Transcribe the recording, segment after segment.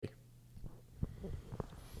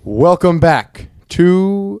Welcome back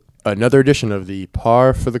to another edition of the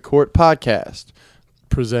Par for the Court podcast,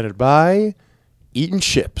 presented by Eatin'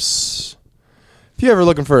 Chips. If you're ever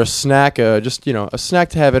looking for a snack, a snack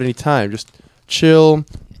to have at any time, just chill,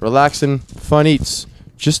 relaxing, fun eats,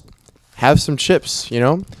 just have some chips, These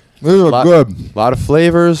are good. A lot of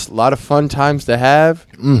flavors, a lot of fun times to have,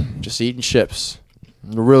 just eating chips.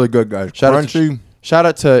 They're really good, guys. Shout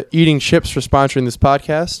out to Eating Chips for sponsoring this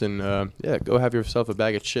podcast, and go have yourself a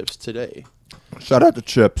bag of chips today. Shout out to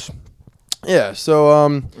Chips. Yeah,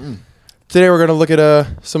 so today we're gonna look at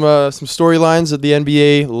some storylines of the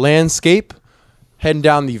NBA landscape, heading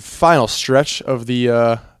down the final stretch of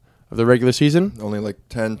the regular season, Only like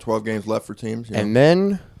 10, 12 games left for teams. and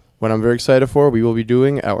then what I'm very excited for, we will be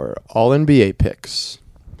doing our All NBA picks.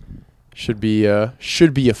 Should be a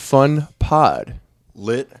fun pod.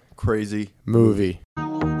 Lit, crazy Movie.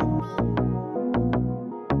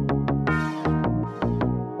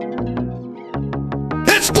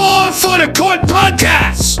 It's Par for the Court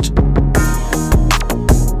podcast.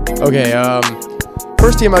 Okay,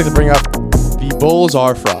 first team I like to bring up, the Bulls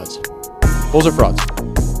are frauds. Bulls are frauds.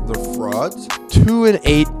 The frauds?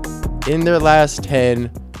 2-8 in their last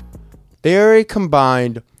 10. They're a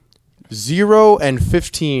combined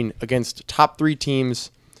 0-15 against top 3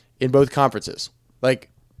 teams in both conferences. Like,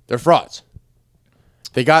 they're frauds.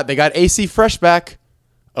 They got AC Fresh back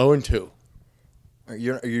 0-2. Are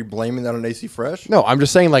you blaming that on AC Fresh? No, I'm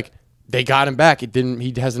just saying, like, they got him back.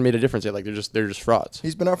 He hasn't made a difference yet. Like, they're just frauds.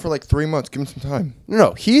 He's been out for like 3 months. Give him some time.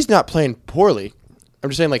 No, he's not playing poorly.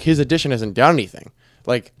 I'm just saying, like, his addition hasn't done anything.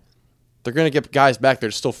 Like, they're going to get guys back.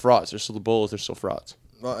 They're still frauds. They're still the Bulls. They're still frauds.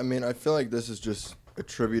 Well, I mean, I feel like this is just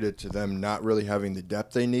attributed to them not really having the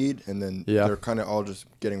depth they need, and then they're kind of all just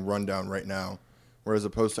getting run down right now. Whereas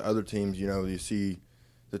opposed to other teams, you see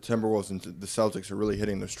the Timberwolves and the Celtics are really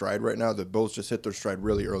hitting their stride right now. The Bulls just hit their stride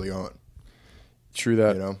really early on. True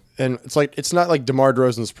that. And it's not like DeMar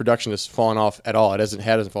DeRozan's production has fallen off at all. It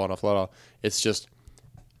hasn't fallen off at all. It's just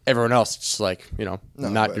everyone else. It's like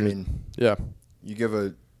not doing. Yeah.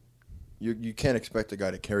 You can't expect a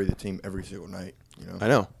guy to carry the team every single night. I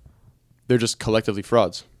know. They're just collectively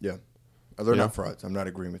frauds. Yeah. They're not frauds. I'm not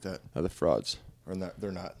agreeing with that. They're the frauds. Or not,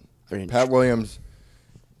 they're not. I mean, Pat Williams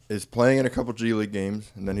is playing in a couple G League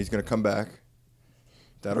games, and then he's going to come back.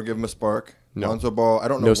 That'll give him a spark. No. Lonzo Ball, I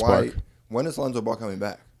don't know No why. spark. When is Lonzo Ball coming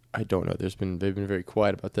back? I don't know. They've been very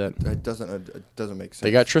quiet about that. It doesn't make sense.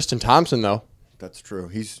 They got Tristan Thompson though. That's true.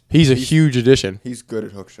 He's a huge addition. He's good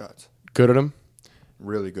at hook shots. Good at them.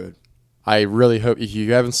 Really good. I really hope, if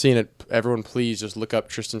you haven't seen it, everyone please just look up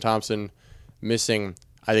Tristan Thompson missing,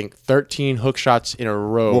 I think, 13 hook shots in a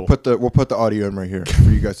row. We'll put the audio in right here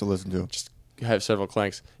for you guys to listen to. Just have several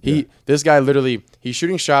clanks. This guy literally, he's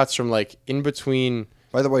shooting shots from like in between.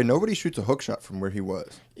 By the way, nobody shoots a hook shot from where he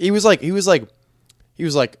was. He was like 3 feet.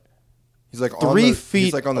 He's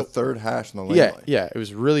like on the third hash in the lane line. Yeah. It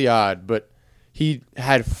was really odd, but he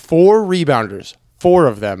had 4 rebounders, 4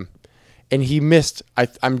 of them, and he missed.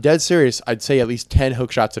 I'm dead serious. I'd say at least 10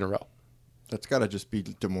 hook shots in a row. That's got to just be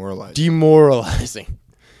demoralizing. Demoralizing.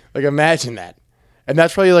 Like, imagine that. And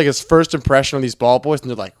that's probably like his first impression on these ball boys, and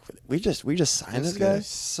they're like, we just signed this guy?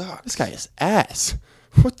 Sucks. This guy is ass.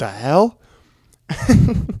 What the hell?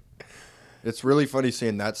 It's really funny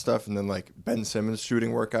seeing that stuff, and then like Ben Simmons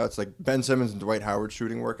shooting workouts, like Ben Simmons and Dwight Howard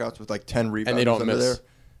shooting workouts with like 10 rebounds. And they don't miss. There.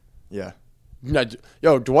 Yeah.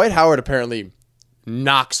 No, Dwight Howard apparently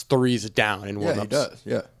knocks threes down in warm-ups. Yeah, he does.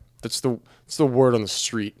 Yeah. That's the word on the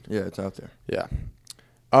street. Yeah, it's out there. Yeah.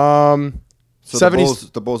 So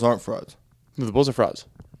the Bulls aren't frauds. No, the Bulls are frauds.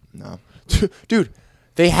 No. Dude,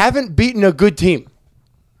 they haven't beaten a good team.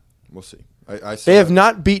 We'll see. I They have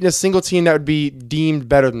not beaten a single team that would be deemed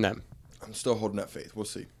better than them. I'm still holding that faith. We'll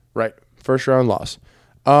see. Right. First round loss.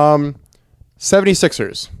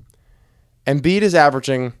 76ers. Embiid is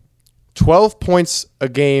averaging 12 points a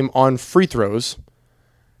game on free throws.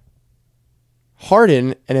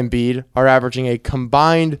 Harden and Embiid are averaging a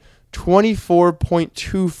combined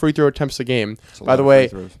 24.2 free throw attempts a game. By the way,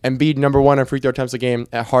 Embiid number 1 on free throw attempts a game,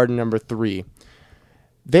 at Harden number 3.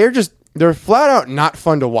 They're flat out not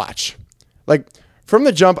fun to watch. Like, from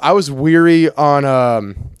the jump, I was weary on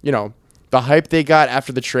the hype they got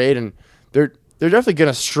after the trade, and they're definitely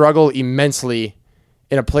going to struggle immensely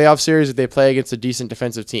in a playoff series if they play against a decent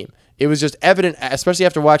defensive team. It was just evident, especially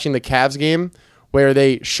after watching the Cavs game, where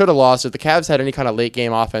they should have lost. If the Cavs had any kind of late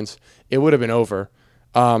game offense, it would have been over.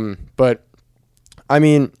 But I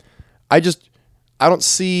mean, I don't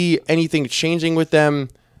see anything changing with them.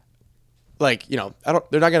 Like,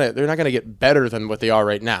 they're not gonna get better than what they are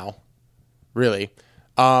right now, really.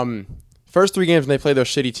 First 3 games when they play those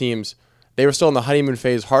shitty teams, they were still in the honeymoon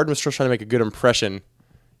phase. Harden was still trying to make a good impression.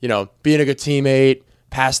 You know, being a good teammate,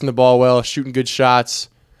 passing the ball well, shooting good shots.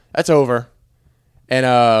 That's over.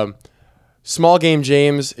 And small game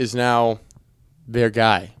James is now their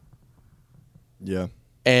guy. Yeah.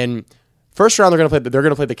 And first round they're gonna play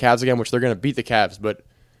the Cavs again, which they're gonna beat the Cavs. But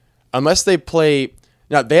unless they play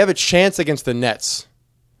now, they have a chance against the Nets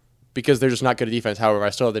because they're just not good at defense. However, I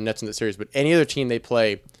still have the Nets in the series. But any other team they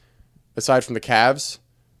play, aside from the Cavs,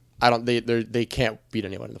 they can't beat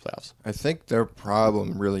anyone in the playoffs. I think their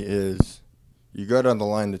problem really is you go down the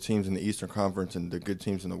line the teams in the Eastern Conference and the good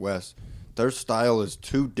teams in the West. Their style is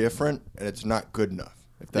too different and it's not good enough.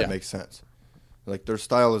 If that makes sense. Like their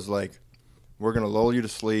style is like, we're gonna lull you to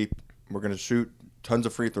sleep. We're gonna shoot tons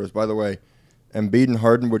of free throws. By the way, Embiid and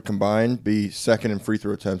Harden would combined be second in free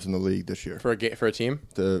throw attempts in the league this year. For a team?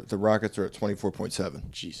 The Rockets are at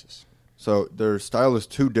 24.7. Jesus. So their style is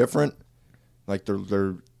too different. Like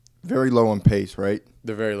they're very low on pace, right?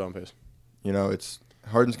 They're very low on pace. You know, it's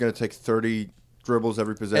Harden's going to take 30 dribbles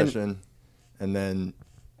every possession, and then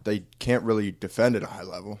they can't really defend at a high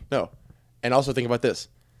level. No. And also think about this.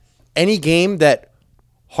 Any game that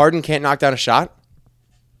Harden can't knock down a shot,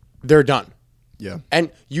 they're done. Yeah.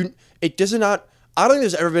 And it does not. I don't think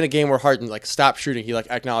there's ever been a game where Harden stopped shooting. He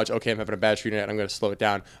acknowledged, okay, I'm having a bad shooting night. I'm going to slow it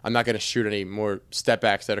down. I'm not going to shoot any more step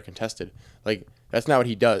backs that are contested. That's not what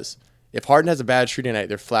he does. If Harden has a bad shooting night,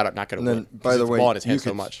 they're flat out not going to win. By the way, ball in his hand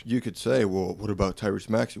so much. You could say, well, what about Tyrese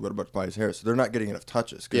Maxey? What about Tobias Harris? They're not getting enough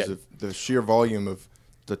touches because of the sheer volume of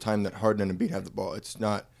the time that Harden and Embiid have the ball. It's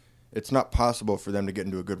not possible for them to get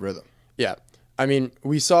into a good rhythm. Yeah, I mean,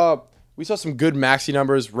 we saw some good Maxey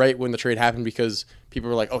numbers right when the trade happened because people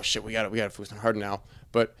were like, oh shit, we got to focus on Harden now.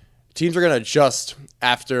 But teams are going to adjust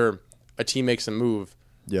after a team makes a move.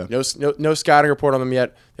 Yeah. No scouting report on them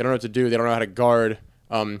yet. They don't know what to do. They don't know how to guard.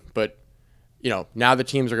 But now the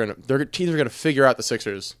teams are going to figure out the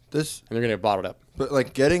Sixers. And they're going to get bottled up.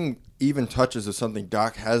 But getting even touches is something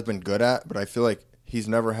Doc has been good at, but I feel like he's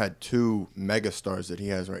never had two mega stars that he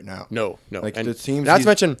has right now. No. And it seems not to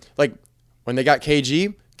mention, when they got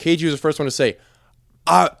KG was the first one to say,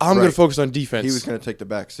 I'm going to focus on defense. He was going to take the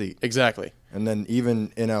back seat. Exactly. And then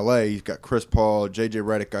even in LA, he's got Chris Paul, JJ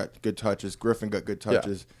Redick got good touches, Griffin got good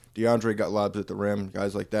touches, DeAndre got lobs at the rim,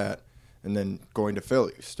 guys like that. And then going to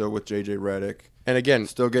Philly, still with JJ Redick. And again,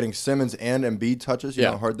 still getting Simmons and Embiid touches. You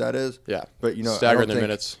know how hard that is? Yeah. But staggering their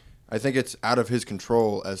minutes. I think it's out of his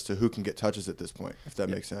control as to who can get touches at this point, if that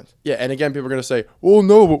makes sense. Yeah, and again, people are going to say, well,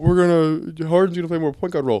 no, but Harden's going to play more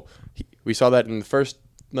point guard role. We saw that in the first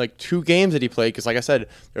 2 games that he played because, like I said,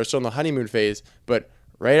 they were still in the honeymoon phase. But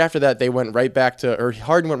right after that, Harden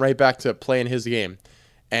went right back to playing his game.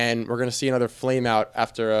 And we're going to see another flame out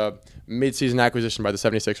after a midseason acquisition by the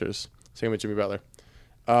 76ers. Same with Jimmy Butler.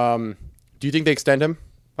 Do you think they extend him,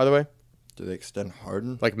 by the way? Do they extend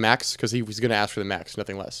Harden? Max? Because he was going to ask for the max,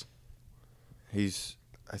 nothing less.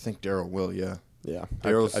 I think Daryl will, yeah. Yeah.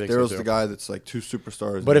 Daryl's the guy that's 2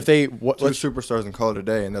 superstars. But if they... 2 superstars and call it a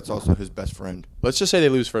day, and that's also his best friend. Let's just say they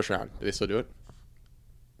lose first round. Do they still do it?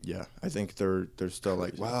 Yeah. I think they're still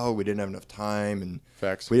wow, we didn't have enough time. And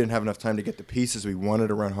facts. We didn't have enough time to get the pieces we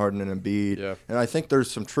wanted around Harden and Embiid. Yeah. And I think there's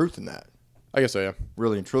some truth in that. I guess so, yeah.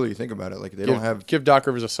 Really and truly, you think about it. Give Doc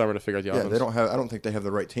Rivers a summer to figure out the offense. They don't have. I don't think they have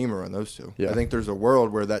the right team around those two. Yeah. I think there's a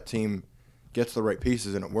world where that team gets the right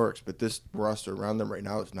pieces and it works, but this roster around them right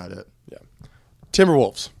now is not it. Yeah.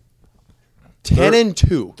 Timberwolves.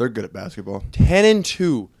 10-2. They're good at basketball.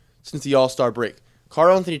 10-2 since the All-Star break.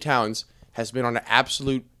 Karl-Anthony Towns has been on an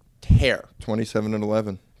absolute tear.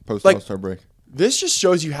 27-11 post All-Star break. This just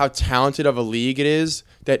shows you how talented of a league it is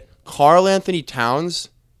that Karl-Anthony Towns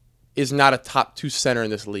is not a top 2 center in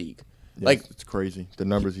this league. Yes, it's crazy. The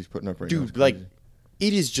numbers he's putting up right now. Dude,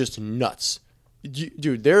 it is just nuts.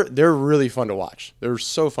 Dude, they're really fun to watch. They're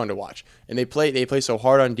so fun to watch. And they play so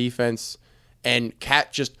hard on defense. And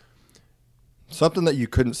Cat just... Something that you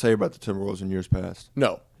couldn't say about the Timberwolves in years past.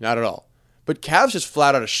 No, not at all. But Cav's just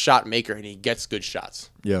flat out a shot maker, and he gets good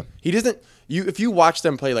shots. Yeah. He doesn't... If you watch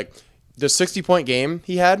them play, the 60-point game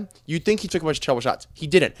he had, you'd think he took a bunch of trouble shots. He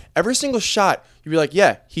didn't. Every single shot, you'd be like,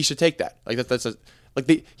 yeah, he should take that.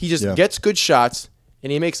 He just gets good shots,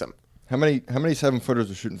 and he makes them. How many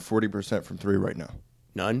 7-footers are shooting 40% from 3 right now?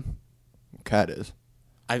 None. Cat is.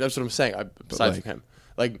 That's what I'm saying. Besides from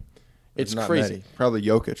him, it's crazy. Many. Probably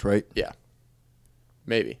Jokic, right? Yeah.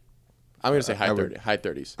 Maybe. I'm gonna say high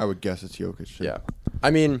 30s. I would guess it's Jokic. Too. Yeah.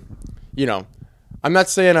 I mean, I'm not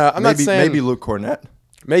saying. Maybe Luke Cornett.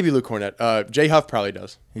 Maybe Luke Cornett. Jay Huff probably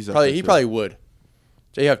does. He probably would.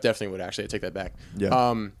 Jay Huff definitely would. Actually, I take that back.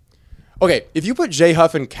 Yeah. Okay, if you put Jay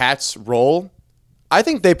Huff in Cat's role, I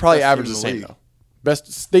think they probably average the same though.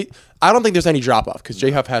 I don't think there's any drop off because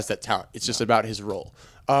J Huff has that talent. It's just about his role.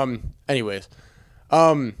 Anyways,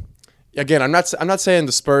 again, I'm not saying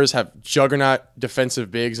the Spurs have juggernaut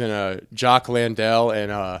defensive bigs and Jock Landale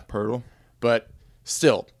and Pirtle, but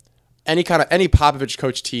still, any Popovich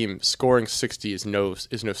coach team scoring 60 is no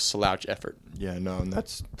slouch effort. Yeah, no, and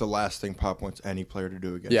that's the last thing Pop wants any player to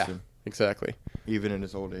do against him. Exactly. Even in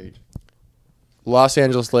his old age. Los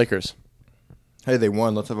Angeles Lakers. Hey, they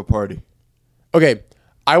won. Let's have a party. Okay,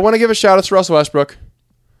 I want to give a shout out to Russell Westbrook.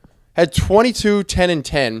 Had 22, 10, and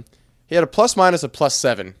 10. He had a plus-minus of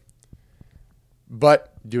 +7.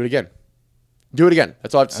 But do it again. Do it again.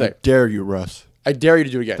 That's all I have to say. I dare you, Russ. I dare you to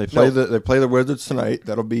do it again. They play the Wizards tonight.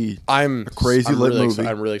 That'll be a crazy lit movie.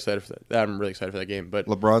 I'm really excited for that. I'm really excited for that game. But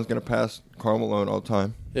LeBron's gonna pass Karl Malone all the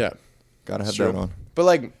time. Yeah, gotta have that on.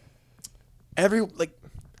 But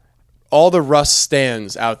all the Russ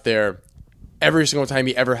stands out there, every single time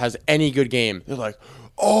he ever has any good game, they're like,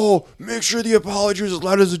 "Oh, make sure the apology is as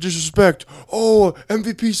loud as the disrespect. Oh,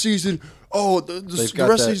 MVP season. Oh, the rest of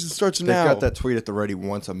the season starts now." They've got that tweet at the ready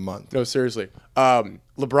once a month. No, seriously.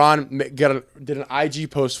 LeBron did an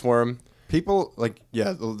IG post for him. People the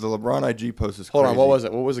LeBron IG post is Hold crazy. on, what was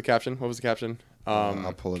it? What was the caption?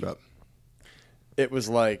 I'll pull it up. It was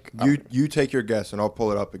like you take your guess and I'll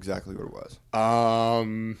pull it up exactly what it was.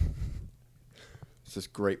 It's this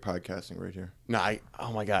great podcasting right here.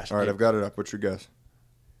 Oh my gosh. All right, I've got it up. What's your guess?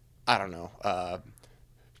 I don't know.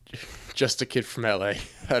 Just a kid from LA.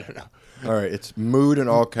 I don't know. All right, it's mood in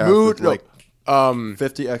all caps. Mood, with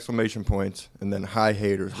 50 exclamation points and then high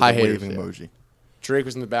haters. With a waving emoji. Drake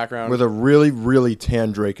was in the background with a really, really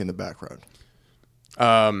tan Drake in the background.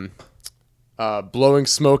 Blowing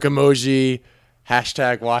smoke emoji.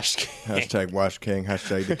 Hashtag washed king. Hashtag washed king.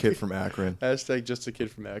 Hashtag the kid from Akron. Hashtag just a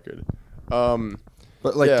kid from Akron.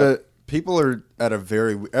 But the people are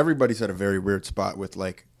everybody's at a very weird spot with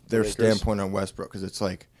their standpoint on Westbrook because it's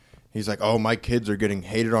like he's like, oh, my kids are getting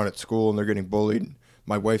hated on at school and they're getting bullied.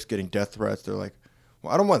 My wife's getting death threats. They're like,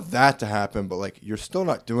 well, I don't want that to happen, but you're still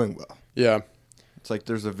not doing well. Yeah. It's like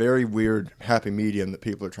there's a very weird happy medium that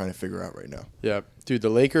people are trying to figure out right now. Yeah, dude, the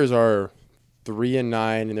Lakers are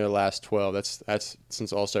 3-9 in their last 12. That's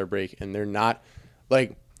since All-Star break, and they're not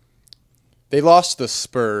they lost to the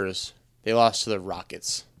Spurs. They lost to the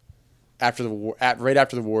Rockets right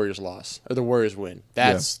after the Warriors loss or the Warriors win.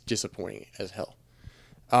 That's disappointing as hell.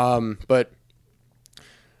 But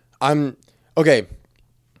I'm okay.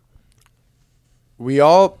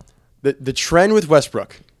 The trend with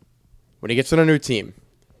Westbrook when he gets on a new team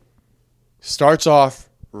starts off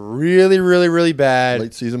really, really, really bad.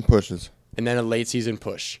 Late season pushes. And then a late season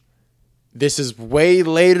push. This is way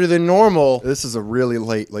later than normal. This is a really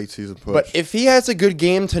late season push. But if he has a good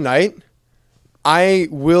game tonight, I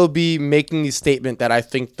will be making the statement that I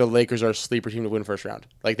think the Lakers are a sleeper team to win first round.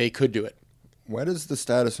 They could do it. What is the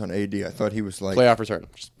status on AD? I thought he was playoff return.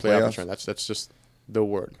 Just playoff return. That's just the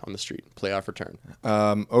word on the street. Playoff return.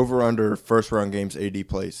 Over under first round games AD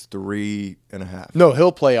plays 3.5. No,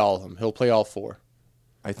 he'll play all of them. He'll play all 4.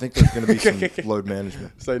 I think there's going to be some load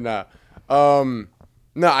management. Say nah.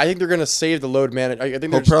 No, I think they're going to save the load management. I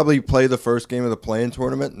think he'll probably play the first game of the play-in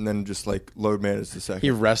tournament and then just load manage the second.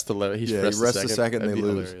 He rests the the second and they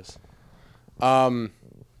lose. Hilarious.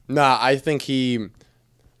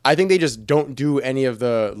 I think they just don't do any of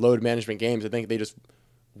the load management games. I think they just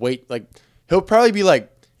wait. He'll probably be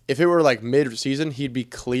if it were mid-season, he'd be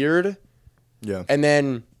cleared. Yeah. And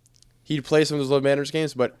then he'd play some of those load management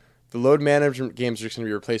games, but the load management games are just going to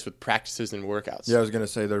be replaced with practices and workouts. Yeah, I was going to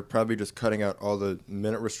say they're probably just cutting out all the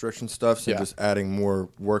minute restriction stuff and just adding more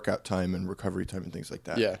workout time and recovery time and things like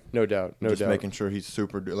that. Yeah, no doubt. Just making sure he's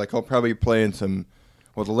super. He'll probably play in some.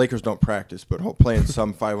 Well, the Lakers don't practice, but he'll play in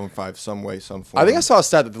some 5-on-5 some way, some form. I think I saw a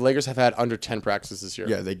stat that the Lakers have had under 10 practices this year.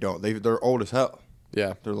 Yeah, they don't. They're old as hell.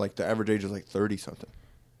 Yeah. They're the average age is 30-something.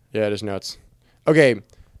 Yeah, it is nuts. Okay,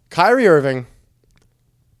 Kyrie Irving,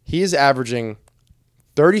 he is averaging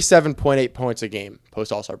 37.8 points a game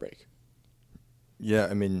post All-Star break. Yeah,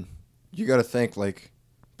 I mean, you got to think,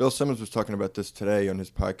 Bill Simmons was talking about this today on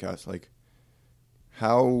his podcast,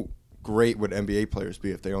 how great would NBA players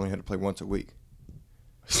be if they only had to play once a week?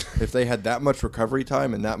 If they had that much recovery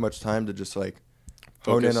time and that much time to just,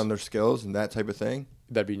 hone in on their skills and that type of thing.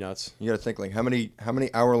 That'd be nuts. You got to think, how many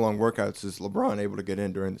hour-long workouts is LeBron able to get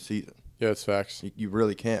in during the season? Yeah, that's facts. You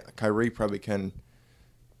really can't. Kyrie probably can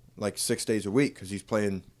 6 days a week because he's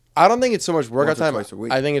playing. I don't think it's so much workout time. Twice a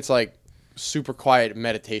week. I think it's super quiet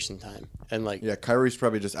meditation time and Yeah, Kyrie's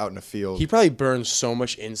probably just out in the field. He probably burns so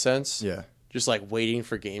much incense. Yeah. Just waiting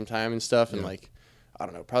for game time and stuff, and I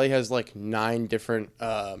don't know, probably has 9 different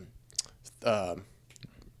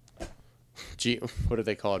what are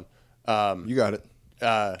they called? You got it.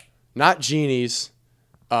 Not genies.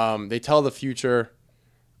 They tell the future.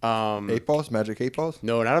 8 balls? Magic 8 balls?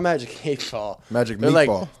 No, not a magic 8 ball. Magic they're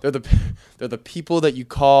meatball. Like, they're the people that you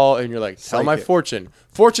call and you're like, tell my fortune.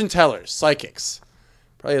 Fortune tellers, psychics.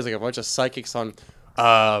 Probably has like a bunch of psychics on.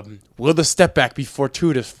 Will the step back be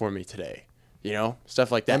fortuitous for me today? You know,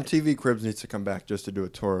 stuff like that. MTV Cribs needs to come back just to do a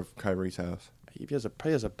tour of Kyrie's house. He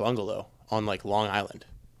probably has a bungalow on like Long Island.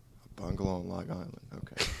 A bungalow on Long Island.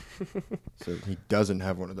 Okay. So he doesn't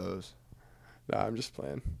have one of those. Nah, I'm just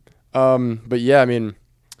playing. But yeah, I mean,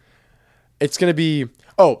 it's gonna be.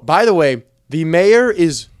 Oh, by the way, the mayor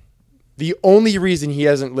is the only reason he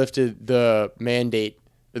hasn't lifted the mandate.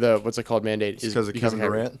 What's it called? Mandate is because of Kevin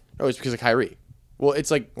Durant. No, it's because of Kyrie. Well,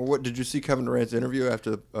 it's like. Well, what did you see Kevin Durant's interview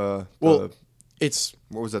after? It's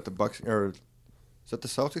what was that? The Bucks or is that the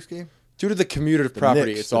Celtics game? Due to the commutative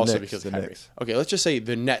property, it's also because of Kyrie. Knicks. Okay, let's just say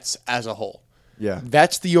the Nets as a whole. Yeah,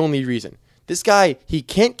 that's the only reason. This guy, he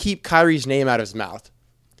can't keep Kyrie's name out of his mouth.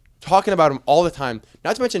 Talking about him all the time.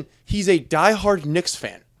 Not to mention, he's a diehard Knicks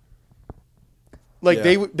fan. Like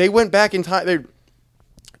they went back in time.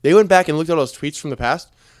 They went back and looked at all those tweets from the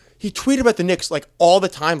past. He tweeted about the Knicks like all the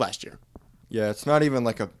time last year. Yeah, it's not even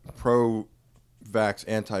like a pro-vax,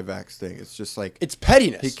 anti-vax thing. It's just like it's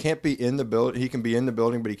pettiness. He can't be in the building. He can be in the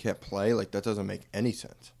building, but he can't play. Like that doesn't make any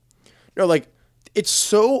sense. No, like it's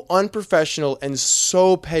so unprofessional and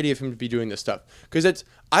so petty of him to be doing this stuff. Because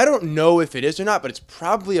I don't know if it is or not, but it's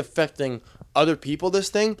probably affecting other people. This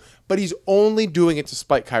thing, but he's only doing it to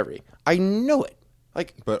spite Kyrie. I know it.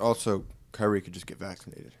 But also Kyrie could just get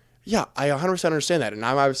vaccinated. Yeah, I 100% understand that, and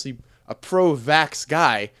I'm obviously a pro-vax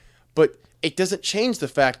guy, but it doesn't change the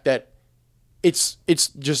fact that it's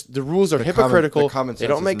just the rules are hypocritical. They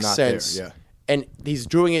don't make sense. There, yeah. And he's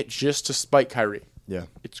doing it just to spite Kyrie. Yeah.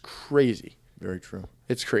 It's crazy. Very true.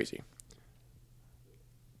 It's crazy.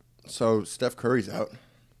 So Steph Curry's out.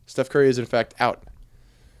 Steph Curry is in fact out.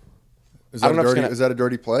 Is that a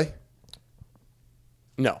dirty play?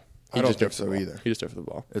 No. I don't think so either. He just dove for the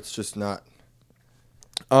ball. It's just not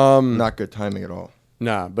good timing at all.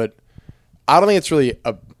 Nah, but I don't think it's really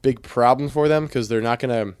a big problem for them because they're not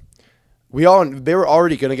going to. They were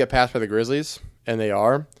already going to get passed by the Grizzlies, and they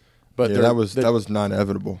are. But that was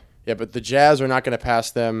non-inevitable. Yeah, but the Jazz are not going to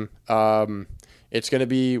pass them. It's going to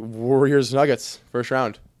be Warriors Nuggets first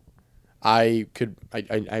round. I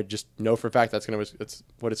just know for a fact that's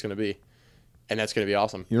what it's going to be, and that's going to be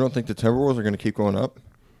awesome. You don't think the Timberwolves are going to keep going up?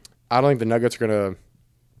 I don't think the Nuggets are going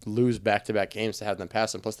to lose back-to-back games to have them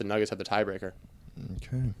pass them. Plus, the Nuggets have the tiebreaker.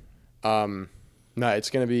 Okay. No, it's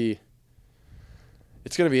going to be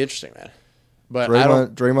interesting, man. But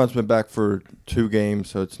Draymond's been back for 2 games,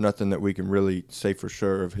 so it's nothing that we can really say for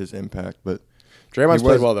sure of his impact. But Draymond's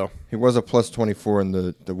played well, though. He was a plus 24 in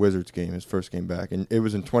the Wizards game, his first game back, and it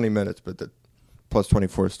was in 20 minutes. But the plus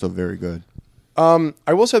 24 is still very good.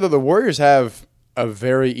 I will say that the Warriors have a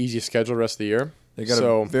very easy schedule the rest of the year. They got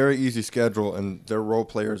a very easy schedule, and their role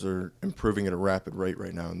players are improving at a rapid rate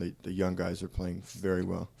right now, and the young guys are playing very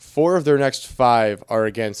well. 4 of their next 5 are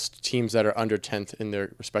against teams that are under 10th in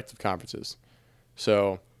their respective conferences.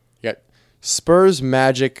 So you got Spurs,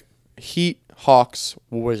 Magic, Heat, Hawks,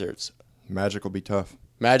 Wizards. Magic will be tough.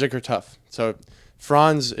 Magic are tough. So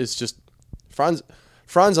Franz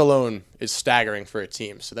alone is staggering for a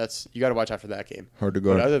team. So you got to watch out for that game. Hard to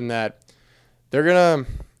guard. But other than that, they're gonna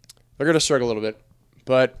struggle a little bit.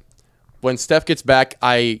 But when Steph gets back,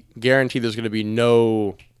 I guarantee there's gonna be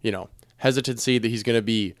no hesitancy that he's gonna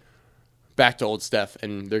be back to old Steph,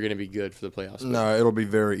 and they're gonna be good for the playoffs. No, it'll be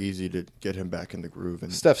very easy to get him back in the groove.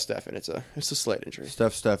 And Steph, and it's a slight injury.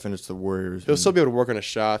 Steph, and it's the Warriors. He'll still be able to work on his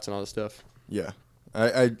shots and all this stuff. Yeah,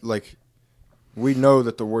 I we know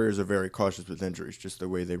that the Warriors are very cautious with injuries, just the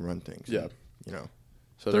way they run things. Yeah,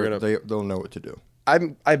 so they'll know what to do.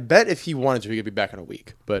 I bet if he wanted to, he could be back in a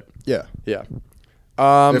week. But yeah.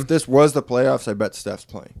 If this was the playoffs, I bet Steph's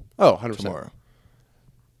playing. 100% tomorrow.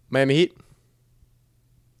 Miami Heat.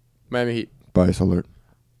 Bias alert.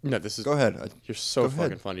 No, this is. Go ahead. You're so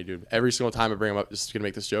fucking funny, dude. Every single time I bring him up, just gonna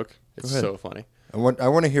make this joke. It's so funny. I want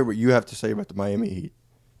to hear what you have to say about the Miami Heat.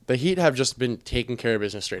 The Heat have just been taking care of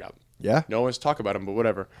business straight up. Yeah. No one's talking about him, but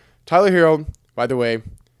whatever. Tyler Hero, by the way,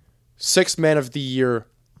 6th Man of the Year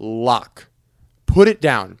lock. Put it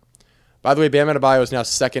down. By the way, Bam Adebayo is now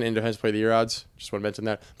 2nd in Defensive Player of the Year odds. Just want to mention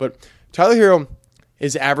that. But Tyler Hero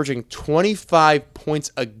is averaging 25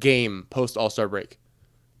 points a game post All-Star break.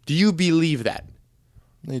 Do you believe that?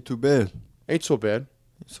 Ain't too bad. Ain't so bad.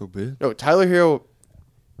 No, Tyler Hero,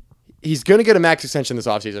 he's going to get a max extension this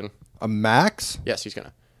offseason. A max? Yes, he's going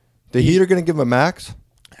to. The Heat are going to give him a max?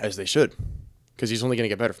 As they should. because he's only going to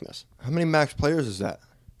get better from this. How many max players is that?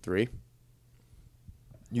 3.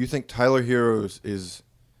 You think Tyler Hero is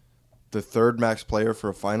the third max player for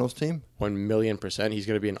a finals team? 1,000,000%. He's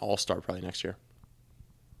going to be an all-star probably next year.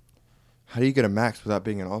 How do you get a max without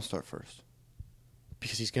being an all-star first?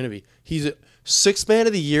 Because he's going to be. He's a 6th man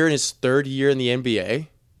of the year in his 3rd year in the NBA.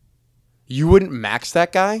 You wouldn't max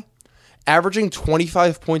that guy? Averaging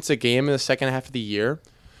 25 points a game in the second half of the year.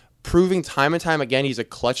 Proving time and time again he's a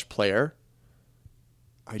clutch player.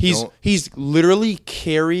 He's literally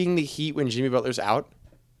carrying the Heat when Jimmy Butler's out.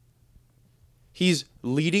 He's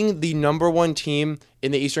leading the number 1 team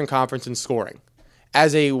in the Eastern Conference in scoring.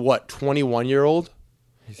 As a, 21-year-old?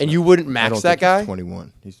 And you wouldn't max that guy? He's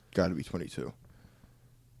 21. He's got to be 22.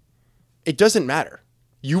 It doesn't matter.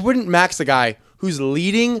 You wouldn't max the guy who's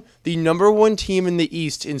leading the number 1 team in the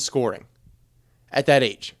East in scoring at that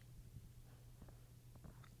age.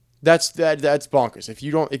 That's bonkers. If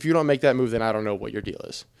you don't make that move, then I don't know what your deal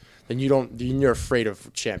is. Then you're afraid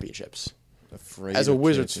of championships. As a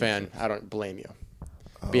Wizards fan, I don't blame you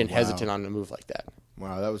being hesitant on a move like that.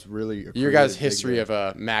 Wow, that was really your guys' history of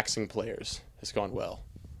maxing players has gone well.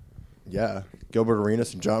 Yeah, Gilbert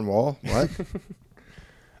Arenas and John Wall. What?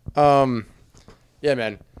 Yeah,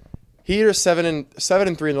 man. Heat are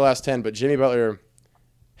 7-3 in the last 10, but Jimmy Butler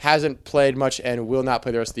hasn't played much and will not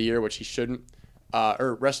play the rest of the year, which he shouldn't.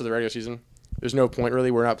 Or rest of the regular season. There's no point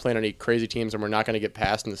really. We're not playing any crazy teams, and we're not going to get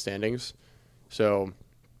passed in the standings. So,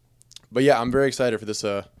 but yeah, I'm very excited for this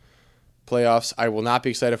playoffs. I will not be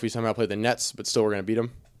excited if we somehow play the Nets, but still we're going to beat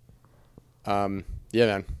them. Yeah,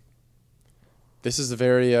 man. This is a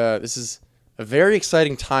very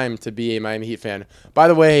exciting time to be a Miami Heat fan. By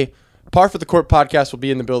the way, Par for the Court podcast will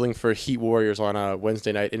be in the building for Heat Warriors on a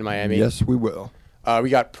Wednesday night in Miami. Yes, we will.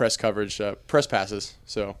 We got press coverage, press passes.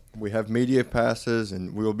 So we have media passes,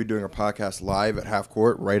 and we will be doing a podcast live at Half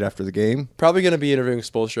Court right after the game. Probably going to be interviewing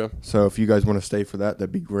Spoelstra. So if you guys want to stay for that,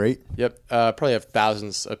 that'd be great. Yep. Probably have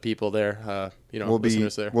thousands of people there.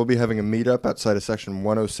 Listeners there. We'll be having a meetup outside of section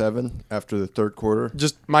 107 after the 3rd quarter.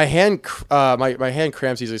 Just my hand, my hand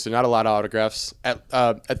cramps easily, so not a lot of autographs. At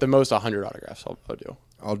the most, 100 autographs. I'll do.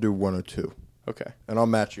 I'll do 102. Okay. And I'll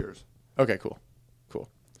match yours. Okay. Cool.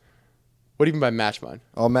 What do you mean by match mine?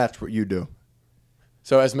 I'll match what you do.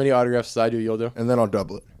 So as many autographs as I do, you'll do? And then I'll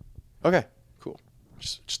double it. Okay, cool.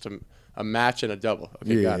 Just a match and a double.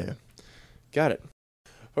 Okay, got it. Got it.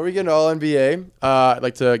 Before we get into All-NBA, I'd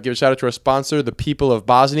like to give a shout-out to our sponsor, the People of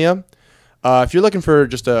Bosnia. If you're looking for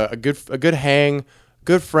just a good hang,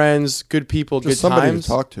 good friends, good people, just good times. Somebody to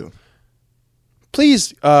talk to.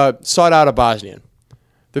 Please sought out a Bosnian.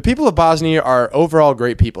 The people of Bosnia are overall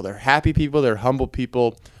great people. They're happy people. They're humble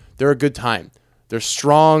people. They're a good time. They're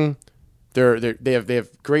strong. They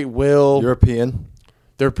have great will. European.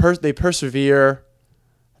 They persevere.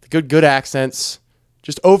 Good accents.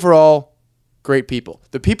 Just overall great people.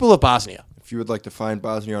 The people of Bosnia. If you would like to find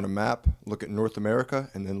Bosnia on a map, look at North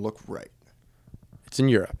America and then look right. It's in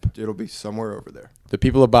Europe. It'll be somewhere over there. The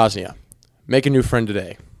people of Bosnia. Make a new friend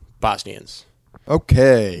today. Bosnians.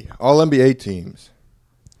 Okay. All NBA teams.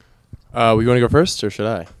 We want to go first, or should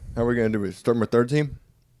I? How are we going to do it? Start with 3rd team?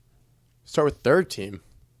 Start with 3rd team.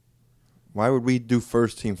 Why would we do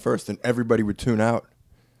 1st team first? Then everybody would tune out.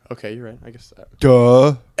 Okay, you're right. I guess.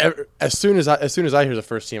 Duh. As soon as I hear the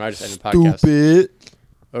 1st team, I just end the podcast. Stupid.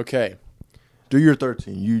 Okay. Do your 3rd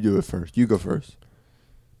team. You do it first. You go first.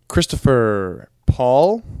 Christopher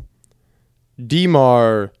Paul,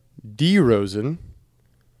 DeMar DeRozan,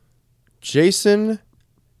 Jason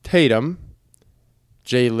Tatum,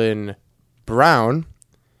 Jaylen Brown,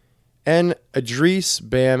 and Idris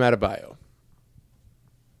Bam Adebayo.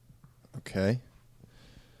 Okay.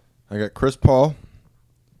 I got Chris Paul,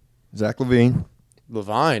 Zach LaVine,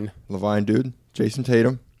 dude, Jason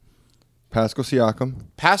Tatum, Pascal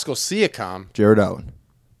Siakam,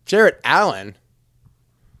 Jarrett Allen.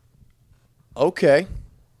 Okay.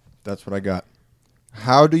 That's what I got.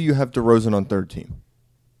 How do you have DeRozan on 3rd team?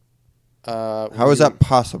 How is that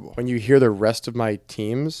possible? When you hear the rest of my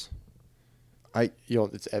teams,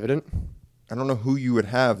 it's evident. I don't know who you would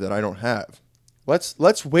have that I don't have.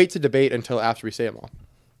 Let's wait to debate until after we say them all.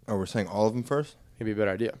 Oh, we're saying all of them first? Maybe a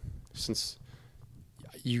better idea, since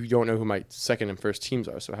you don't know who my 2nd and 1st teams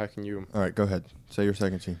are. So how can you? All right, go ahead. Say your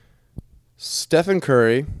 2nd team. Stephen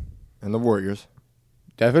Curry and the Warriors.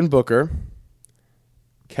 Devin Booker.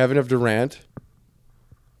 Kevin of Durant.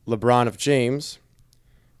 LeBron of James.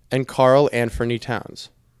 And Karl Anthony Towns.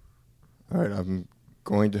 All right, I'm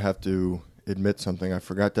going to have to admit something. I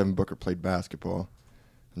forgot Devin Booker played basketball.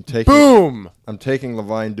 I'm taking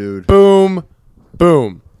LaVine, dude. Boom.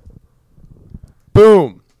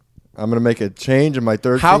 I'm going to make a change in my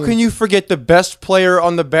third team. How can you forget the best player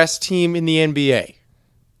on the best team in the NBA?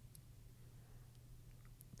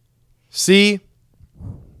 See?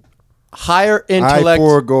 Higher intellect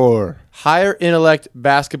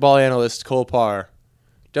basketball analyst Cole Parr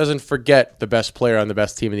doesn't forget the best player on the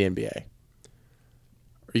best team in the NBA.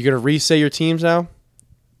 Are you going to re-say your teams now?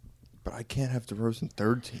 But I can't have DeRozan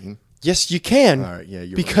third team. Yes, you can. All right, yeah,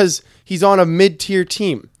 you're because he's on a mid-tier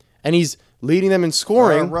team, and he's leading them in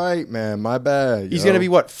scoring. All right, man, my bad. He's going to be,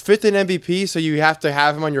 what, 5th in MVP, so you have to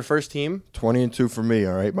have him on your first team? 20-2 for me,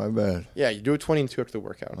 all right? My bad. Yeah, you do a 20-2 after the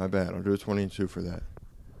workout. My bad. I'll do a 20-2 for that.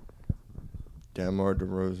 DeMar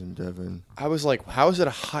DeRozan, Devin. I was like, how is it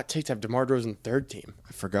a hot take to have DeMar DeRozan third team?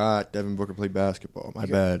 I forgot Devin Booker played basketball. My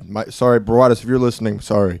bad. Sorry, Broadus, if you're listening,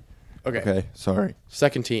 sorry. Okay, sorry.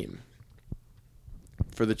 Second team.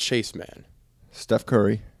 For the Chase man. Steph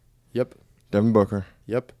Curry. Yep. Devin Booker.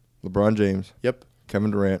 Yep. LeBron James. Yep. Kevin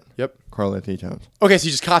Durant. Yep. Karl-Anthony Towns. Okay, so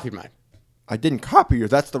you just copied mine. I didn't copy yours.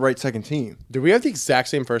 That's the right second team. Do we have the exact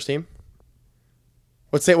same first team?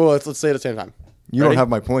 Let's say it at the same time. You Ready? don't have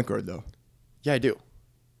my point guard, though. Yeah, I do.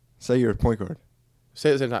 Say your point guard. Say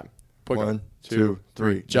it at the same time. Point guard. 1, 2,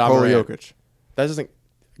 3. Ja Nikola Morant. Jokic. That doesn't...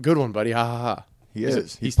 Good one, buddy. Ha, ha, ha. He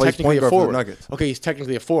is. He's plays technically point a guard for the forward. Nuggets. Okay, he's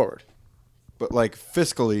technically a forward. But, like,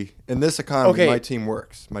 fiscally, in this economy, my team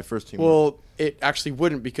works. My first team works. Well, it actually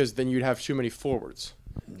wouldn't because then you'd have too many forwards.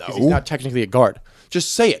 No. He's not technically a guard.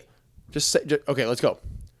 Just say it. Okay, let's go.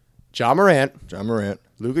 Ja Morant.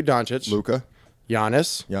 Luka Doncic. Luka.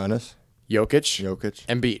 Giannis. Jokic.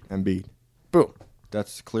 Embiid. Boom.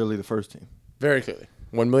 That's clearly the first team. Very clearly.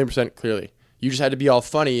 1,000,000% clearly. You just had to be all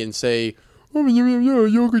funny and say,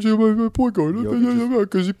 Jokic is my point guard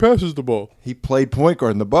because he passes the ball. He played point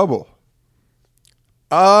guard in the bubble.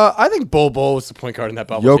 I think Bol was the point guard in that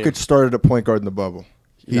bubble. Jokic started at point guard in the bubble.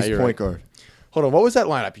 He's point guard. Hold on, what was that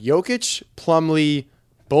lineup? Jokic, Plumlee,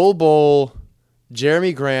 Bol,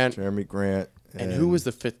 Jeremy Grant. And who was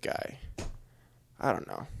the fifth guy? I don't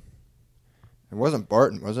know. It wasn't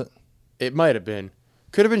Barton, was it? It might have been.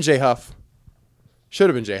 Could have been Jay Huff. Should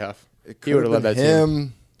have been Jay Huff. He would have led that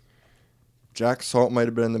team. Jack Salt might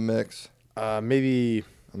have been in the mix. Maybe.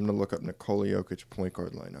 I'm going to look up Nikola Jokic point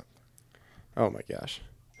guard lineup. Oh, my gosh.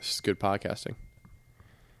 This is good podcasting.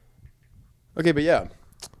 Okay, but yeah.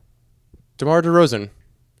 DeMar DeRozan.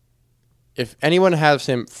 If anyone has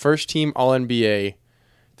him first team All-NBA,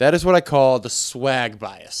 that is what I call the swag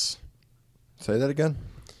bias. Say that again?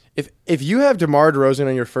 If you have DeMar DeRozan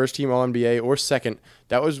on your first team All-NBA or second,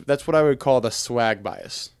 that's what I would call the swag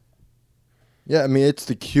bias. Yeah, I mean, it's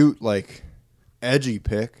the cute, like, edgy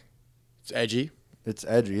pick. It's edgy. It's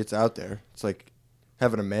edgy. It's out there. It's like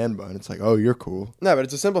having a man bun. It's like, oh, you're cool. No, but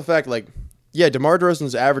it's a simple fact. Like, yeah, DeMar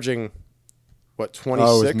DeRozan's averaging, what, 26?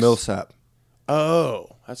 Oh, it's Millsap.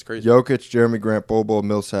 Oh, that's crazy. Jokic, Jeremy Grant, Bol,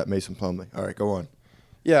 Millsap, Mason Plumlee. All right, go on.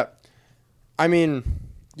 Yeah. I mean,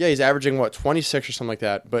 yeah, he's averaging, what, 26 or something like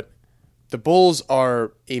that. But the Bulls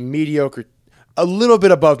are a little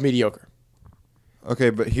bit above mediocre. Okay,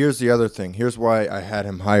 but here's the other thing. Here's why I had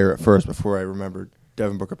him higher at first before I remembered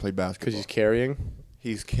Devin Booker played basketball. Because he's carrying?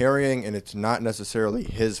 He's carrying, and it's not necessarily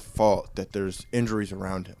his fault that there's injuries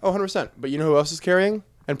around him. Oh, 100%. But you know who else is carrying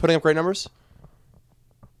and putting up great numbers?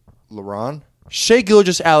 LeBron? Shai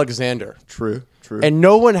Gilgeous-Alexander. True. And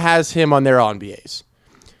no one has him on their All-NBAs.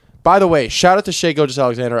 By the way, shout out to Shai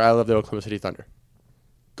Gilgeous-Alexander. I love the Oklahoma City Thunder.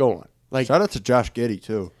 Go on. Shout out to Josh Giddey,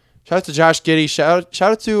 too. Shout out to Josh Giddey.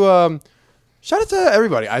 Shout out to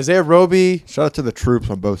everybody. Isaiah Roby. Shout out to the troops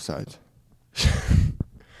on both sides.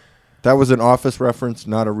 That was an Office reference,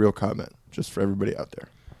 not a real comment. Just for everybody out there.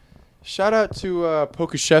 Shout out to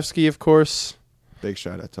Pokuševski, of course. Big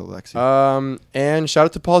shout out to Alexi. And shout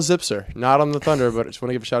out to Paul Zipser. Not on the Thunder, but I just want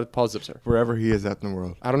to give a shout out to Paul Zipser. Wherever he is at in the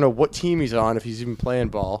world. I don't know what team he's on, if he's even playing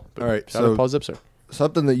ball. But all right, shout out to Paul Zipser.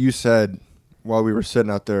 Something that you said while we were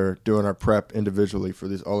sitting out there doing our prep individually for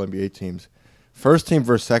these All-NBA teams. First team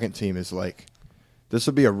versus second team is like, this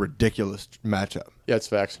would be a ridiculous matchup. Yeah, it's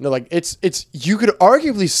facts. No, like it's you could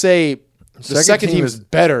arguably say the second team is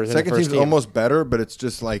better than the first team. Second team is almost better, but it's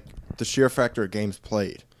just like the sheer factor of games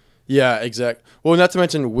played. Yeah, exactly. Well, not to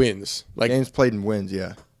mention wins. Like games played and wins,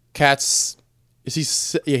 yeah. Cat's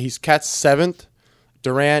he's Cat's 7th,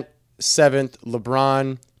 Durant 7th,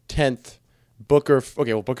 LeBron 10th, Booker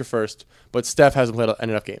Booker first, but Steph hasn't played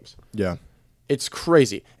enough games. Yeah. It's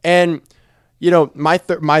crazy. And you know, my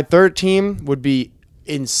third team would be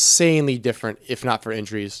insanely different if not for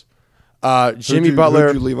injuries. Jimmy Butler.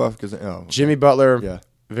 Who'd you leave off? Jimmy Butler. Yeah.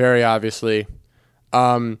 Very obviously.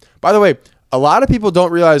 By the way, a lot of people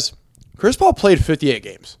don't realize Chris Paul played 58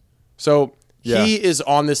 games. So he's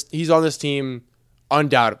on this team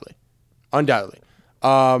undoubtedly. Undoubtedly.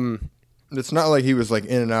 It's not like he was like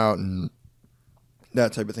in and out and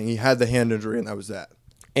that type of thing. He had the hand injury, and that was that.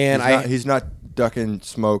 And he's not ducking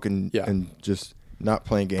smoke and just not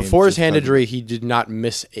playing games. Before his hand injury, he did not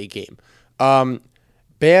miss a game. Bam,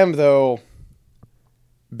 though,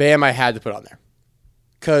 I had to put on there.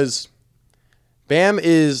 Because Bam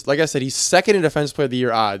is, like I said, he's second in Defensive Player of the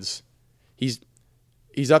Year odds.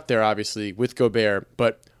 He's up there, obviously, with Gobert,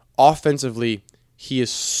 but offensively, he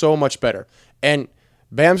is so much better. And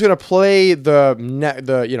Bam's going to play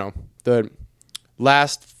the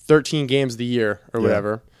last 13 games of the year or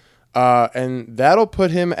whatever, and that'll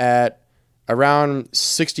put him at around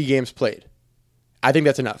 60 games played. I think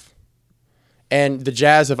that's enough. And the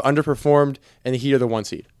Jazz have underperformed, and the Heat are the 1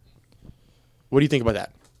 seed. What do you think about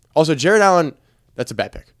that? Also, Jared Allen, that's a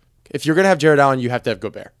bad pick. If you're going to have Jared Allen, you have to have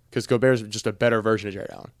Gobert, because Gobert is just a better version of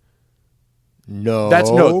Jared Allen.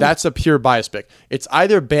 That's a pure bias pick. It's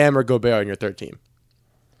either Bam or Gobert on your third team.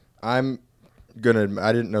 I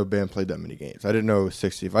didn't know Bam played that many games. I didn't know it was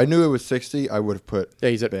 60. If I knew it was 60, I would have put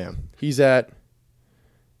Bam.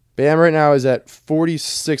 Bam right now is at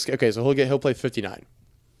 46. Okay, so he'll play 59.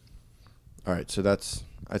 All right, so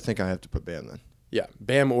I think I have to put Bam then. Yeah,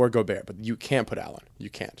 Bam or Gobert, but you can't put Allen. You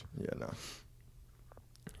can't. Yeah, no.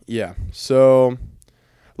 Yeah, so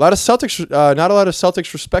not a lot of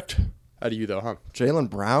Celtics respect out of you though, huh? Jaylen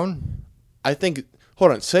Brown? I think.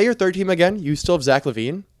 Hold on. Say your third team again. You still have Zach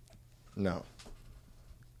LaVine? No.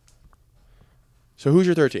 So who's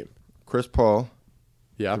your third team? Chris Paul.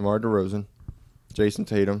 Yeah. DeMar DeRozan. Jason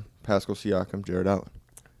Tatum. Pascal Siakam. Jared Allen.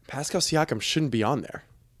 Pascal Siakam shouldn't be on there.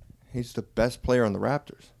 He's the best player on the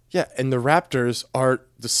Raptors. Yeah, and the Raptors are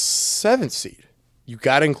the 7th seed. You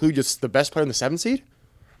got to include just the best player in the 7th seed?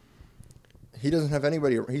 He doesn't have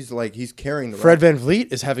anybody. He's carrying the Fred Raptors.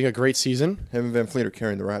 VanVleet is having a great season. Him and VanVleet are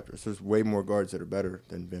carrying the Raptors. There's way more guards that are better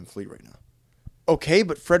than VanVleet right now. Okay,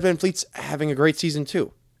 but Fred VanVleet's having a great season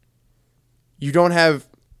too. You don't have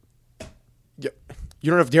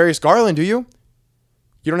Darius Garland, do you?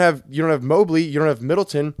 You don't have Mobley. You don't have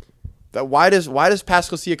Middleton. Why does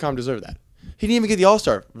Pascal Siakam deserve that? He didn't even get the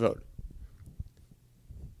All-Star vote.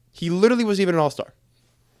 He literally wasn't even an All-Star.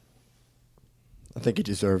 I think he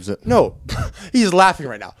deserves it. No, he's laughing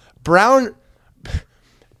right now. Brown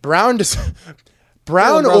or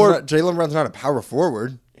Jaylen Brown's not a power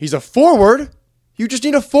forward. He's a forward. You just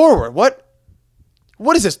need a forward. What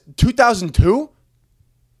is this, 2002? You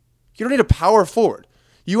don't need a power forward.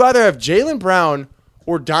 You either have Jaylen Brown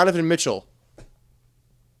or Donovan Mitchell.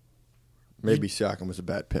 Maybe Siakam was a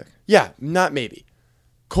bad pick. Yeah, not maybe.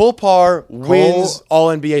 Cole Parr wins all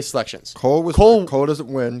NBA selections. Cole doesn't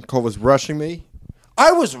win. Cole was rushing me.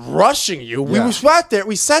 I was rushing you. Yeah.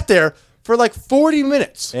 We sat there for like 40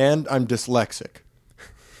 minutes. And I'm dyslexic.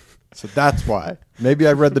 So that's why. Maybe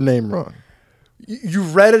I read the name wrong. You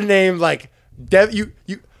read a name like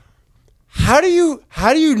How do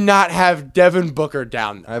you not have Devin Booker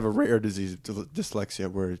down there? I have a rare disease of dyslexia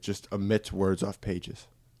where it just omits words off pages.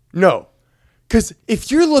 No. Because if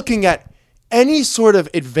you're looking at any sort of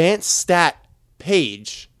advanced stat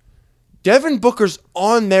page, Devin Booker's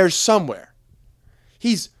on there somewhere.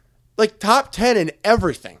 He's like top 10 in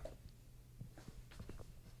everything.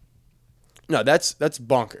 No, that's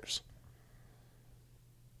bonkers.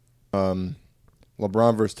 LeBron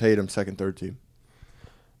versus Tatum, second, third team.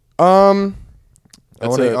 I'll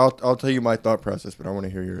tell you my thought process, but I want to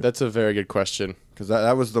hear yours. That's a very good question. Because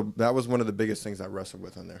that was one of the biggest things I wrestled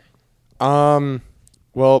with on there.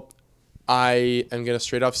 Well, I am gonna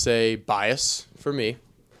straight off say bias for me.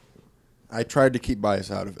 I tried to keep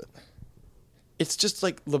bias out of it. It's just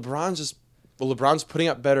like LeBron's putting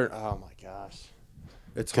up better. Oh my gosh,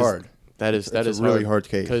 it's hard. That is a really hard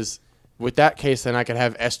case. Because with that case, then I could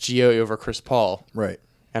have SGA over Chris Paul, right?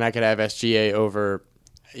 And I could have SGA over,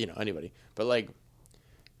 anybody. But like,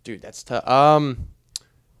 dude, that's tough.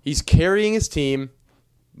 He's carrying his team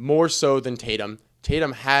more so than Tatum.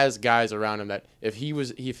 Tatum has guys around him that if he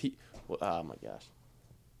oh my gosh.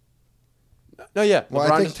 No, yeah. Well,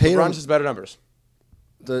 LeBron has better numbers.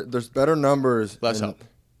 There's better numbers. Less help.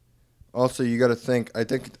 Also, you got to think. I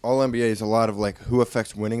think all NBA is a lot of like who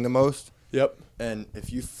affects winning the most. Yep. And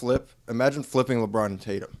if you imagine flipping LeBron and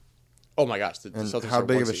Tatum. Oh my gosh! The Celtics how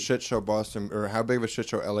big of a shit show Boston or how big of a shit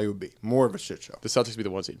show LA would be? More of a shit show. The Celtics would be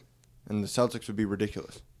the 1 seed. And the Celtics would be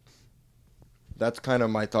ridiculous. That's kind of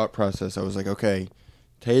my thought process. I was like, okay,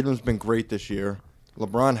 Tatum's been great this year.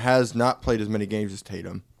 LeBron has not played as many games as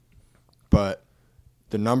Tatum, but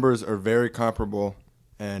the numbers are very comparable,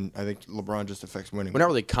 and I think LeBron just affects winning. We're not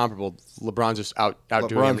really comparable. LeBron's just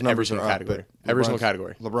outdoing him in every single category. Every single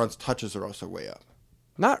category. LeBron's touches are also way up.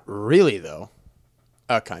 Not really, though.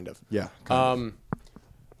 Kind of. Yeah.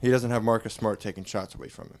 He doesn't have Marcus Smart taking shots away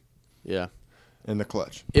from him. Yeah. In the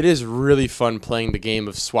clutch. It is really fun playing the game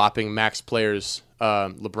of swapping max players,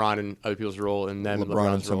 LeBron and other people's role, and then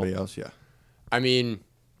LeBron and somebody else, yeah. I mean,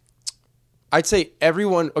 I'd say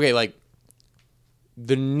everyone, okay, like,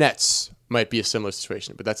 the Nets might be a similar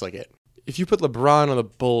situation, but that's like it. If you put LeBron on the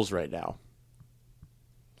Bulls right now,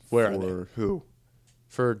 where are they? For who?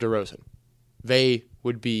 For DeRozan. They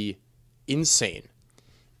would be insane.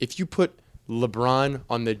 If you put LeBron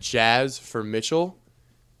on the Jazz for Mitchell,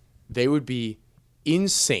 they would be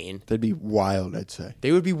insane. They'd be wild, I'd say.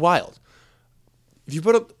 They would be wild. If you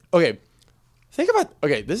put up, okay, think about,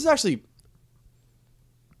 okay, this is actually,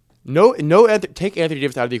 take Anthony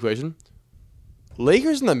Davis out of the equation.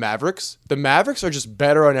 Lakers and the Mavericks are just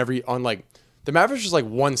better the Mavericks are just like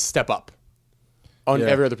one step up on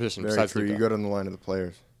every other position. Very besides true. Luka. You go down the line of the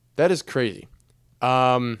players. That is crazy.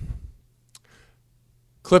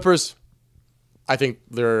 Clippers, I think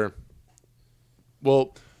they're,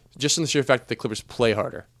 well, just in the sheer fact that the Clippers play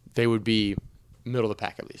harder, they would be middle of the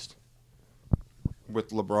pack at least. With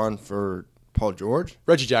LeBron for Paul George?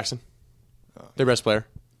 Reggie Jackson, their best player.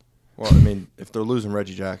 Well, I mean, if they're losing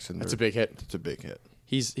Reggie Jackson, that's a big hit. It's a big hit.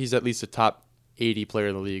 He's at least a top 80 player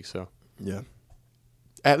in the league, so. Yeah.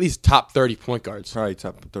 At least top 30 point guards. Probably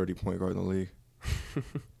top 30 point guard in the league.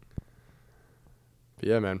 But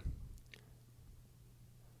yeah, man.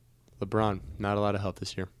 LeBron, not a lot of help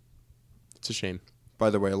this year. It's a shame. By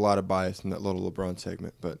the way, a lot of bias in that little LeBron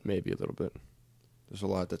segment, but maybe a little bit. There's a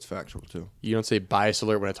lot that's factual, too. You don't say bias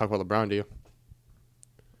alert when I talk about LeBron, do you?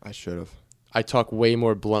 I should have. I talk way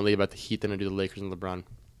more bluntly about the Heat than I do the Lakers and LeBron.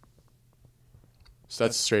 So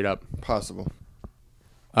that's straight up. Possible.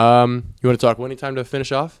 You want to talk winning time to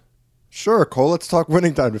finish off? Sure, Cole. Let's talk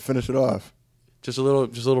winning time to finish it off. Just a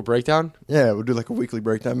little breakdown? Yeah, we'll do like a weekly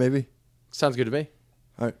breakdown maybe. Sounds good to me.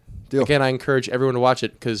 All right, deal. Again, I encourage everyone to watch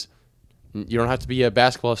it because you don't have to be a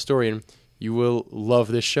basketball historian. You will love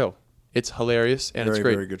this show. It's hilarious and it's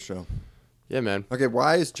great. Very good show. Yeah, man. Okay,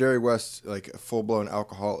 why is Jerry West like a full-blown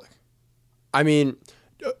alcoholic? I mean,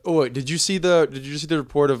 did you see the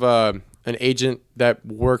report of an agent that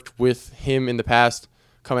worked with him in the past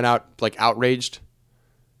coming out like outraged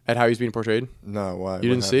at how he's being portrayed? No, why? You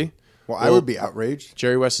didn't see? Well, I would be outraged.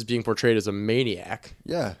 Jerry West is being portrayed as a maniac.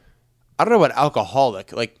 Yeah. I don't know about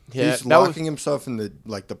alcoholic. Like he's locking himself in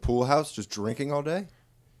the pool house, just drinking all day.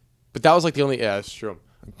 But that was like the only. Yeah, that's true.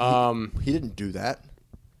 He didn't do that.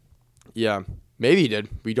 Yeah, maybe he did.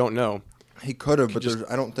 We don't know. He could have, but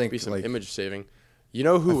I don't think be some like image saving. You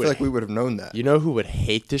know who? I feel like we would have known that. You know who would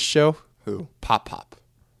hate this show? Who? Pop.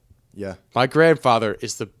 Yeah. My grandfather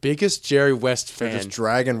is the biggest Jerry West fan. They're just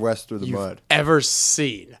dragging West through the mud ever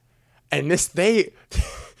seen, and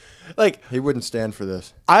like he wouldn't stand for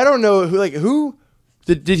this. I don't know who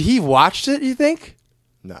did he watch it? You think?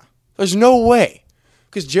 No. There's no way.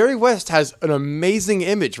 Because Jerry West has an amazing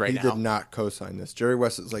image right now. He did not co-sign this. Jerry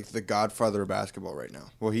West is like the godfather of basketball right now.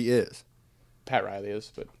 Well, he is. Pat Riley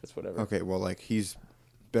is, but that's whatever. Okay, well, like he's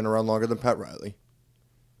been around longer than Pat Riley.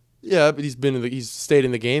 Yeah, but he's stayed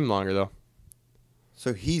in the game longer though.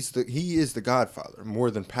 So he is the godfather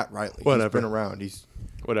more than Pat Riley. Whatever. He's been around. He's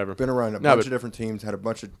whatever. Been around a bunch of different teams, had a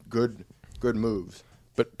bunch of good moves.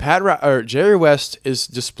 But Jerry West is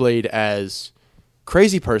displayed as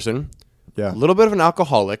crazy person. Yeah. A little bit of an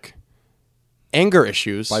alcoholic, anger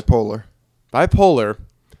issues, bipolar,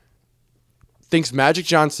 thought Magic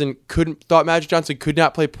Johnson could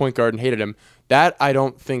not play point guard and hated him. That I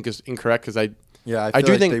don't think is incorrect because I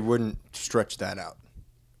do think they wouldn't stretch that out.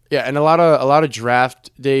 Yeah, and a lot of draft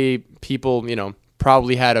day people,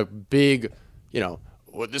 probably had a big,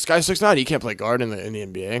 well, this guy's 6'9", he can't play guard in the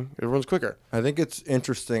NBA. Everyone's quicker. I think it's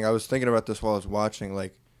interesting. I was thinking about this while I was watching,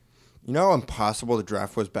 like, you know how impossible the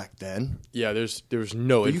draft was back then? Yeah, there was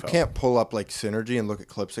no info. You can't pull up like Synergy and look at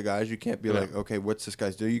clips of guys. You can't be like, okay, what's this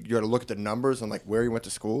guy's do? You got to look at the numbers and like where he went to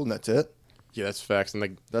school, and that's it. Yeah, that's facts. And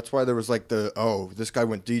like that's why there was like this guy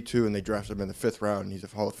went D2 and they drafted him in the 5th round and he's a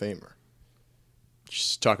Hall of Famer.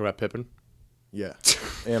 Just talking about Pippen. Yeah,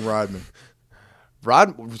 and Rodman.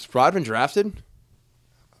 Was Rodman drafted?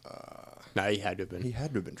 No, he had to have been. He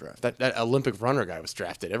had to have been drafted. That Olympic runner guy was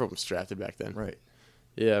drafted. Everyone was drafted back then. Right.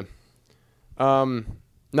 Yeah. No,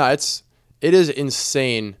 it is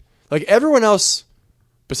insane. Like everyone else,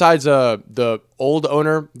 besides the old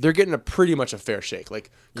owner, they're getting pretty much a fair shake.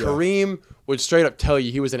 Like Kareem would straight up tell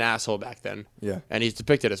you he was an asshole back then. Yeah. And he's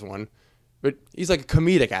depicted as one. But he's like a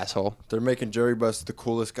comedic asshole. They're making Jerry West the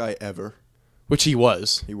coolest guy ever. Which he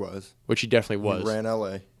was. Which he definitely was. He ran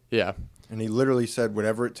LA. Yeah. And he literally said,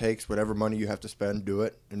 whatever it takes, whatever money you have to spend, do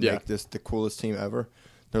it and make this the coolest team ever.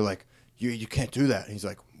 They're like, you can't do that. And he's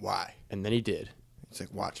like, why? And then he did. He's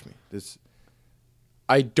like, watch me.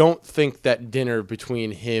 I don't think that dinner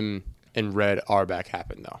between him and Red Auerbach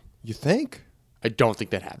happened, though. You think? I don't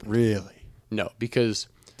think that happened. Really? No, because...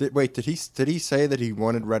 Did he say that he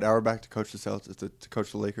wanted Red Auerbach to coach the Celtics, to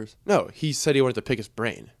coach the Lakers? No, he said he wanted to pick his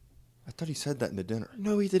brain. I thought he said that in the dinner.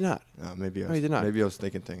 No, he did not. Maybe he did not. Maybe I was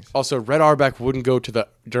thinking things. Also, Red Auerbach wouldn't go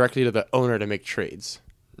directly to the owner to make trades.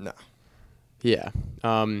 No. Yeah.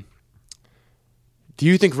 Do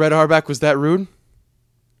you think Red Auerbach was that rude?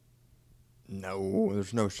 No,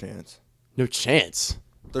 there's no chance. No chance.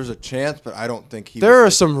 There's a chance, but I don't think he. There are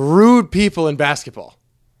some rude people in basketball,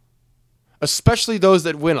 especially those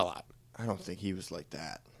that win a lot. I don't think he was like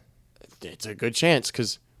that. It's a good chance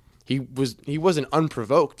because he wasn't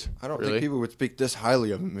unprovoked. I don't think people would speak this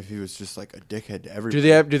highly of him if he was just like a dickhead to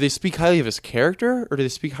everybody. Do they speak highly of his character, or do they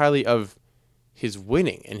speak highly of his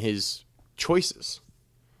winning and his choices?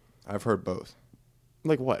 I've heard both.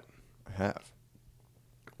 Like what? I have.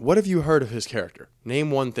 What have you heard of his character? Name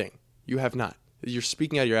one thing. You have not. You're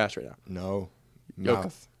speaking out of your ass right now. No.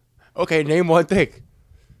 Mouth. Okay, name one thing.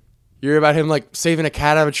 You hear about him like saving a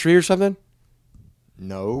cat out of a tree or something?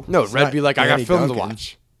 No. No, Red'd be like, I got film to Duncan.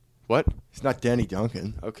 watch. What? He's not Danny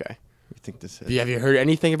Duncan. Okay. You think this is? Have you heard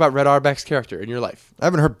anything about Red Auerbach's character in your life? I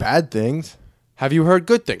haven't heard bad things. Have you heard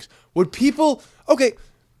good things? Would people... Okay,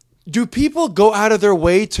 do people go out of their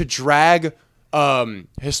way to drag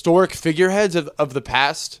historic figureheads of the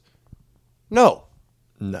past? No.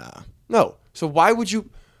 Nah. No. So why would you...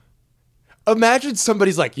 Imagine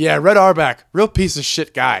somebody's like, yeah, Red Auerbach, real piece of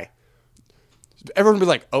shit guy. Everyone would be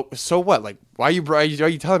like, oh, so what? Like, why are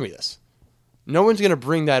you telling me this? No one's going to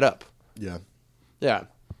bring that up. Yeah. Yeah.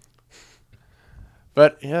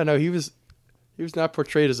 But, yeah, no, he was not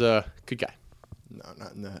portrayed as a good guy. No,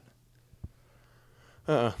 not in that.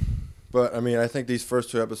 But, I mean, I think these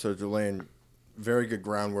first two episodes are laying very good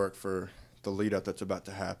groundwork for the lead-up that's about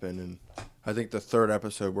to happen. And I think the third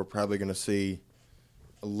episode, we're probably going to see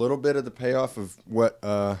a little bit of the payoff of what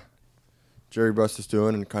Jerry Buss is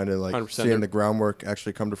doing and kind of like seeing the groundwork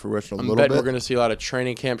actually come to fruition a little bit. We're going to see a lot of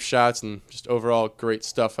training camp shots and just overall great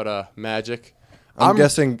stuff out of Magic. I'm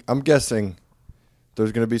guessing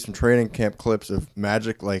there's going to be some training camp clips of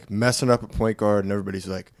Magic like messing up at point guard and everybody's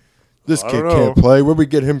like, this kid can't play. Where'd we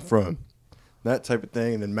get him from? That type of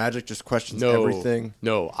thing. And then Magic just questions everything.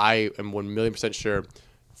 No, I am 1,000,000% sure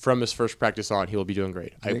from his first practice on, he will be doing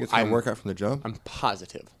great. I think it's going to work out from the jump? I'm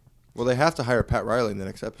positive. Well, they have to hire Pat Riley in the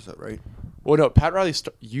next episode, right? Well, no, Pat Riley,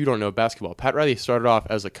 you don't know basketball. Pat Riley started off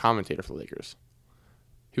as a commentator for the Lakers.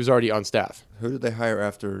 He was already on staff. Who did they hire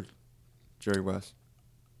after Jerry West?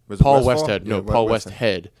 Was Paul Westhead. No, Paul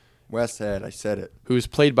Westhead. Westhead, I said it. Who was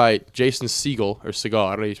played by Jason Segel, or Segal,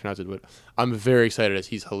 I don't know how you pronounce it, but I'm very excited as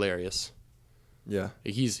he's hilarious. Yeah.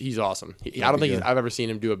 He's awesome. I don't think I've ever seen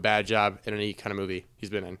him do a bad job in any kind of movie he's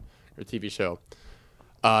been in, or TV show.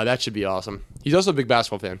 That should be awesome. He's also a big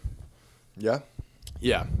basketball fan. Yeah?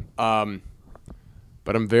 Yeah.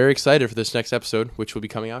 But I'm very excited for this next episode, which will be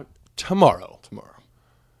coming out tomorrow.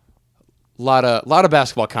 A lot of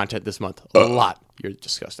basketball content this month. A lot. You're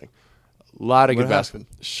disgusting. A lot of good basketball.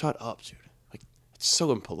 Shut up, dude. Like, it's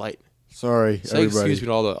so impolite. Sorry, Say everybody. excuse me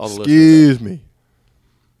to all the listeners. Excuse me.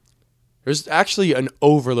 There's actually an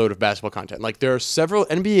overload of basketball content. Like, there are several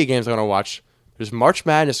NBA games I want to watch. There's March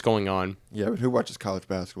Madness going on. Yeah, but who watches college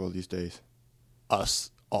basketball these days?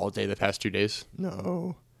 Us all day the past 2 days.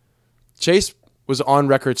 No. Chase was on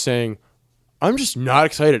record saying, I'm just not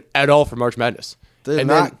excited at all for March Madness. They're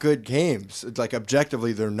not good games. It's like,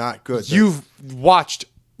 objectively, they're not good. You've watched,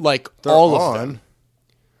 like, all of them.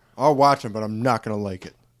 I'll watch them, but I'm not going to like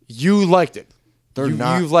it. You liked it.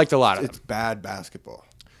 You've liked a lot of it. It's bad basketball.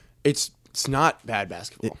 It's not bad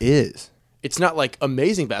basketball. It is. It's not like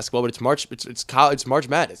amazing basketball, but it's March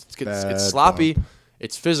Madness. It's sloppy. Bump.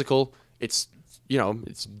 It's physical. It's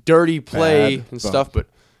it's dirty play and stuff, but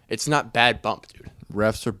it's not bad bump, dude.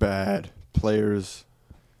 Refs are bad. Players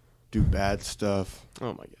do bad stuff.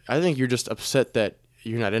 Oh my god! I think you're just upset that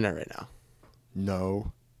you're not in it right now.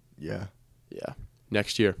 No. Yeah. Yeah.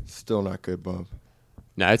 Next year. Still not good bump.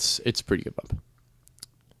 Nah, it's a pretty good bump.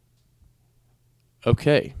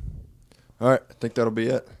 Okay. All right, I think that'll be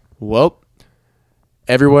it. Well,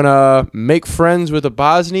 everyone make friends with a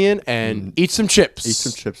Bosnian and eat some chips. Eat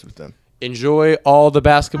some chips with them. Enjoy all the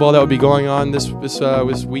basketball that will be going on this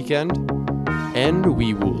weekend. And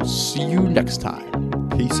we will see you next time.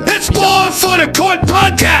 Peace out. It's Ball for the Court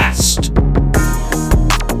Podcast.